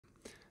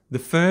The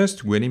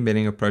first word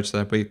embedding approach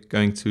that we're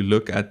going to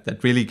look at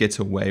that really gets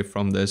away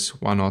from this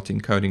one-hot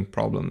encoding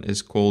problem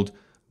is called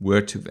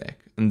Word2Vec.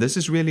 And this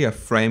is really a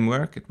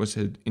framework. It was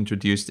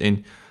introduced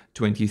in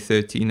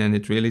 2013, and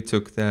it really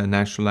took the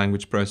natural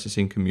language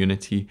processing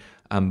community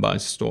by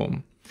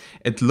storm.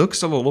 It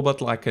looks a little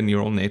bit like a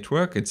neural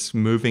network. It's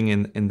moving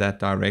in that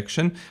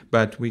direction,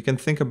 but we can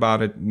think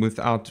about it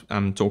without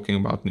talking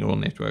about neural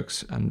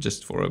networks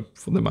just for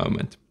the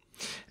moment.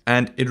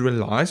 And it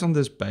relies on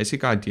this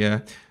basic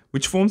idea,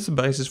 which forms the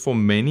basis for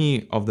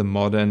many of the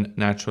modern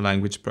natural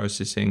language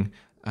processing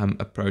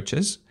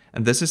approaches.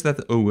 And this is that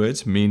a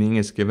word's meaning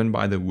is given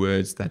by the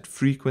words that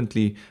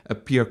frequently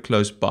appear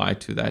close by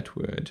to that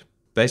word.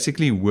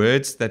 Basically,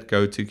 words that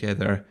go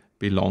together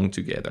belong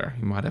together.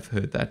 You might have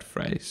heard that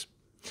phrase.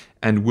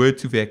 And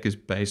Word2Vec is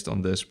based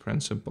on this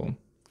principle.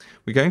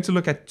 We're going to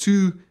look at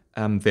two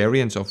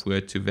variants of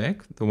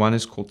Word2Vec. The one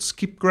is called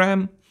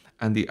skipgram,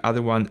 and the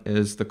other one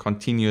is the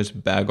continuous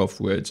bag of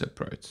words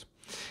approach.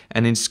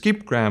 And in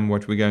skipgram,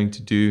 what we're going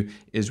to do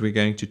is we're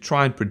going to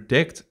try and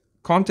predict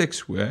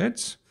context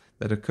words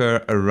that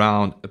occur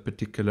around a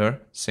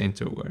particular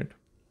center word.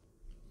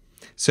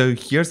 So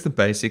here's the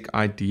basic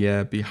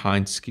idea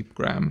behind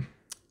skipgram.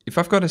 If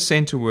I've got a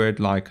center word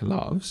like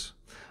loves,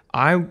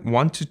 I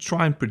want to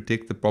try and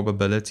predict the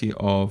probability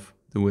of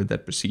the word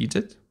that precedes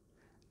it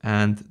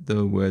and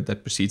the word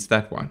that precedes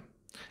that one,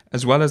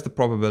 as well as the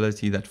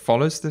probability that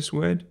follows this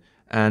word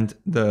and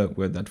the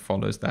word that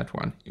follows that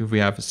one. If we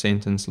have a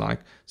sentence like,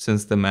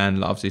 since the man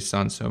loves his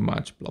son so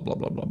much, blah, blah,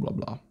 blah, blah, blah,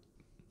 blah.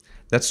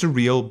 That's the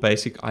real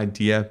basic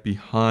idea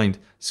behind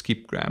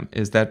skipgram,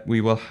 is that we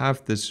will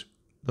have this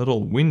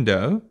little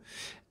window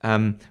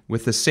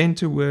with the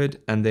center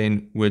word and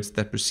then words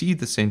that precede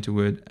the center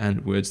word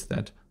and words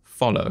that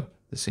follow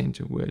the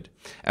center word.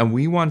 And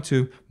we want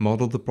to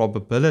model the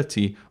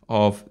probability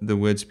of the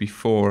words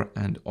before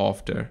and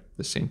after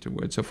the center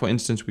word. So for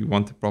instance, we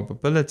want the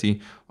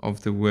probability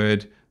of the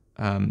word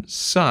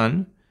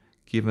son,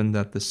 given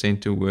that the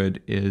center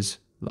word is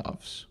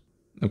loves.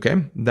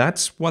 Okay,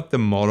 that's what the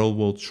model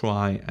will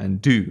try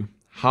and do.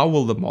 How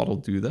will the model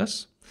do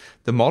this?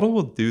 The model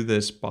will do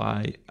this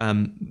by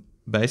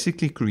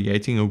basically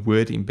creating a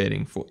word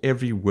embedding for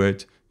every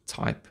word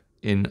type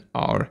in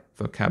our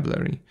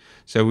vocabulary.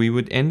 So we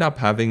would end up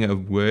having a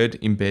word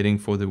embedding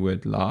for the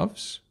word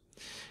loves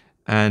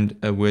and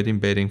a word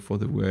embedding for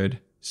the word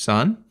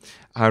son.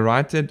 I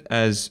write it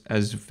as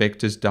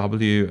vectors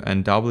W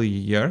and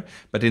W here,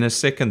 but in a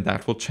second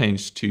that will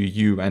change to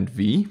U and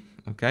V.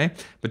 Okay,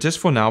 but just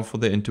for now, for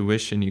the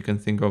intuition, you can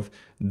think of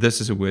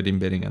this as a word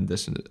embedding and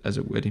this as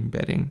a word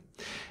embedding.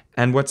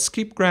 And what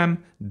skipgram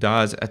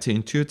does at the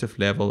intuitive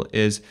level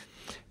is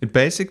it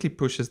basically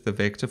pushes the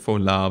vector for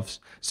loves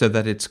so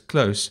that it's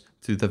close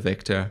to the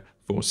vector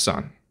for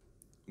son.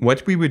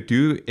 What we would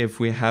do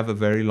if we have a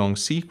very long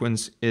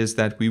sequence is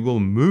that we will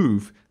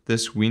move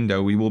this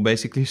window. We will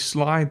basically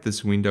slide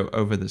this window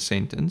over the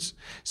sentence.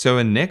 So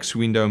a next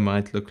window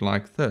might look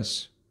like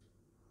this,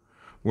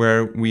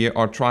 where we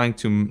are trying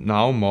to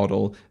now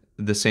model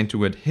the center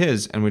word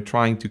his, and we're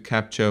trying to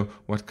capture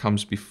what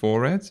comes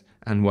before it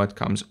and what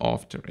comes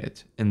after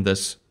it in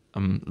this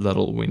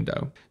little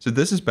window. So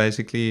this is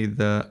basically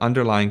the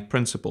underlying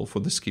principle for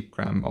the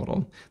skipgram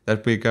model,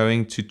 that we're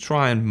going to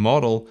try and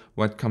model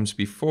what comes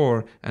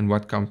before and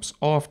what comes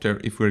after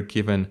if we're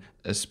given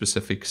a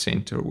specific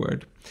center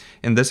word.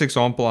 In this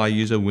example, I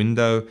use a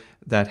window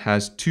that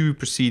has 2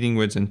 preceding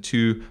words and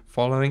 2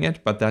 following it,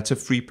 but that's a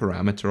free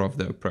parameter of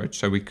the approach.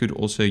 So we could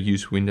also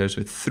use windows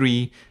with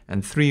 3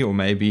 and 3, or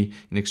maybe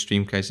in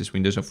extreme cases,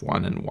 windows of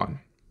 1 and 1.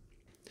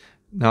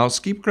 Now,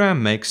 skipgram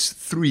makes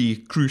 3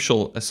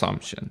 crucial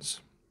assumptions.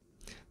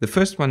 The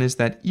first one is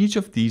that each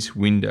of these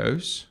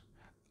windows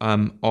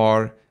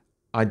are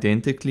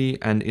identically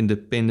and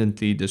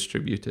independently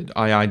distributed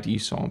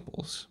IID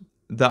samples.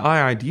 The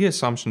IID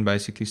assumption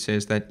basically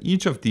says that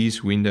each of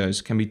these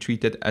windows can be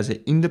treated as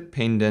an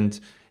independent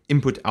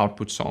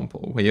input-output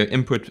sample, where your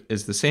input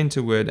is the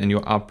center word and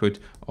your output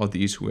are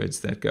these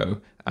words that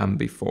go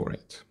before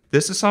it.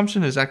 This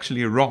assumption is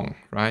actually wrong,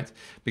 right?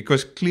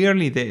 Because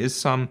clearly there is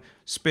some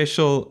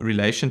special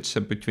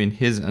relationship between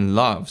his and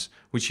loves,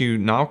 which you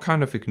now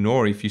kind of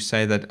ignore if you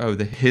say that, oh,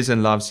 the his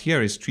and loves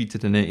here is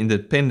treated in an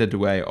independent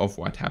way of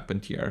what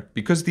happened here,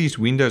 because these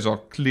windows are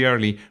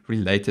clearly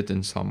related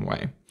in some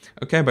way.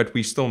 Okay, but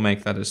we still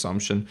make that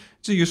assumption.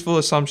 It's a useful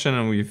assumption,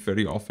 and we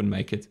very often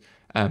make it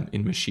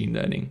in machine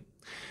learning.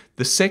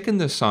 The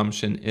second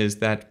assumption is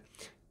that,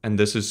 and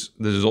this is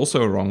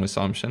also a wrong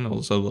assumption,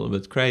 also a little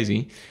bit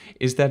crazy,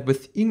 is that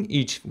within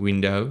each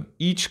window,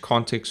 each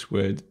context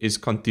word is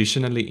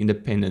conditionally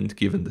independent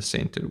given the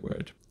center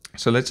word.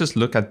 So let's just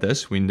look at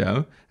this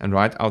window and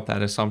write out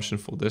that assumption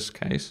for this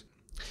case.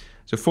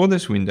 So for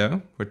this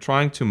window, we're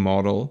trying to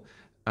model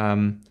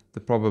the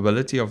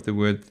probability of the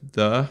word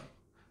the,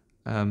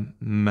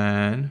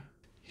 man,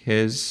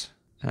 his,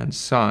 and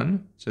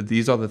son. So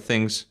these are the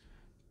things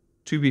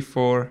 2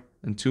 before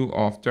and 2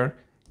 after,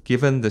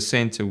 given the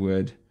center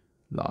word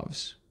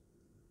loves.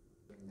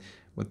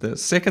 What the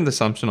second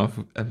assumption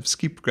of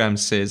skipgram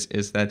says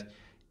is that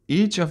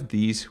each of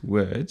these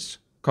words,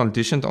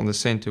 conditioned on the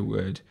center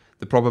word,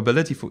 the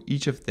probability for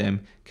each of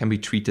them can be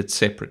treated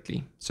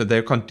separately. So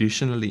they're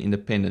conditionally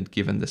independent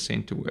given the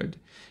center word.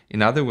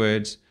 In other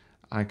words,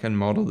 I can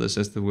model this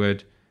as the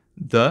word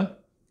the,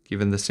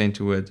 given the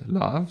center word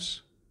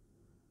loves,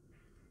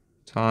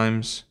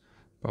 times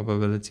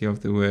probability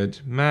of the word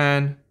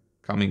man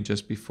coming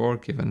just before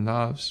given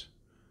loves,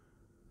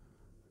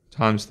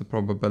 times the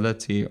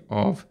probability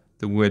of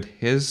the word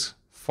his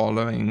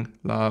following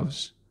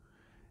loves,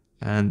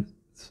 and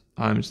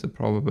times the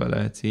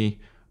probability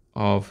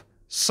of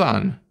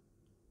son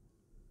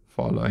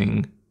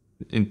following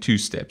in 2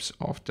 steps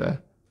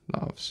after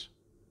loves.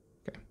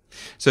 Okay.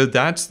 So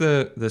that's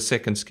the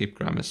second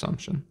skip-gram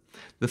assumption.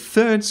 The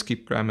third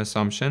skip-gram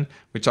assumption,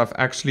 which I've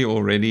actually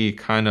already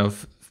kind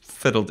of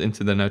fiddled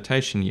into the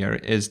notation here,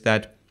 is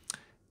that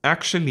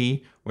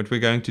actually what we're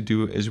going to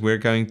do is we're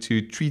going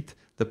to treat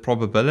the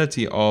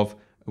probability of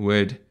a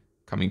word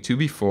coming 2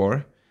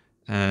 before,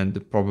 and the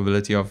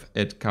probability of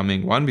it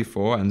coming 1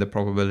 before, and the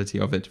probability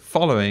of it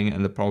following,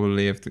 and the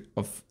probability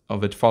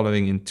of it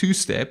following in 2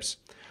 steps.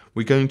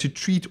 We're going to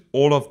treat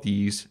all of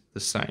these the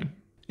same.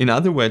 In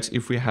other words,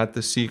 if we had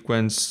the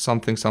sequence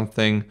something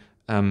something,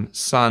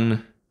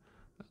 son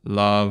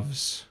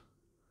loves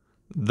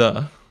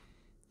the,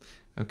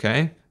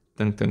 okay,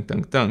 dunk, dunk,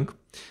 dunk, dunk,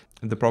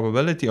 the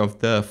probability of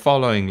the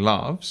following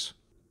loves,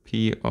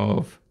 P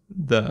of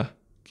the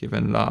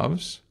given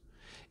loves,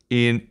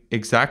 in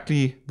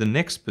exactly the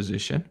next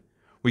position,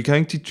 we're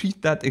going to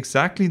treat that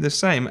exactly the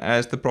same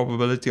as the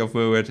probability of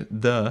the word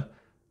the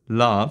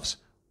loves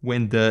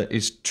when the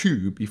is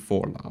 2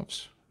 before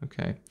loves,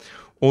 okay?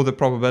 Or the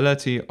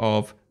probability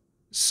of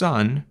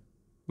son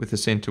with the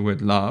center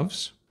word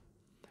loves,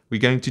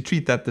 we're going to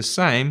treat that the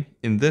same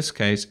in this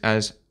case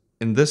as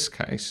in this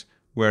case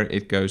where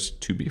it goes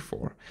 2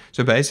 before.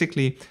 So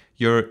basically,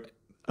 you're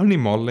only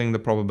modeling the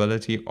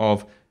probability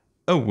of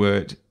a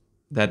word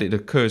that it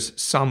occurs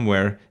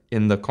somewhere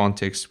in the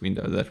context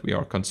window that we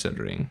are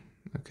considering.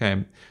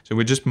 Okay, so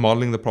we're just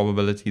modeling the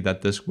probability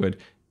that this word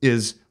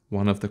is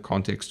one of the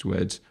context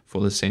words for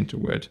the center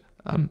word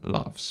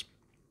loves.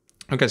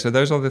 Okay, so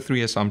those are the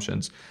 3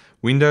 assumptions.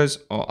 Windows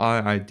or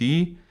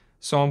IID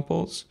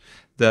samples.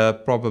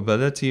 The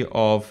probability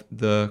of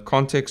the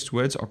context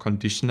words are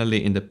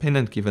conditionally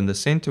independent given the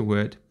center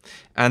word,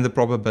 and the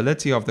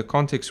probability of the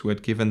context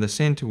word given the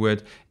center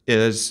word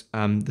is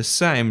the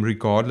same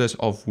regardless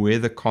of where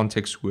the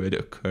context word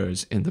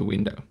occurs in the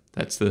window.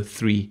 That's the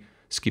 3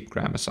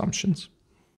 skip-gram assumptions.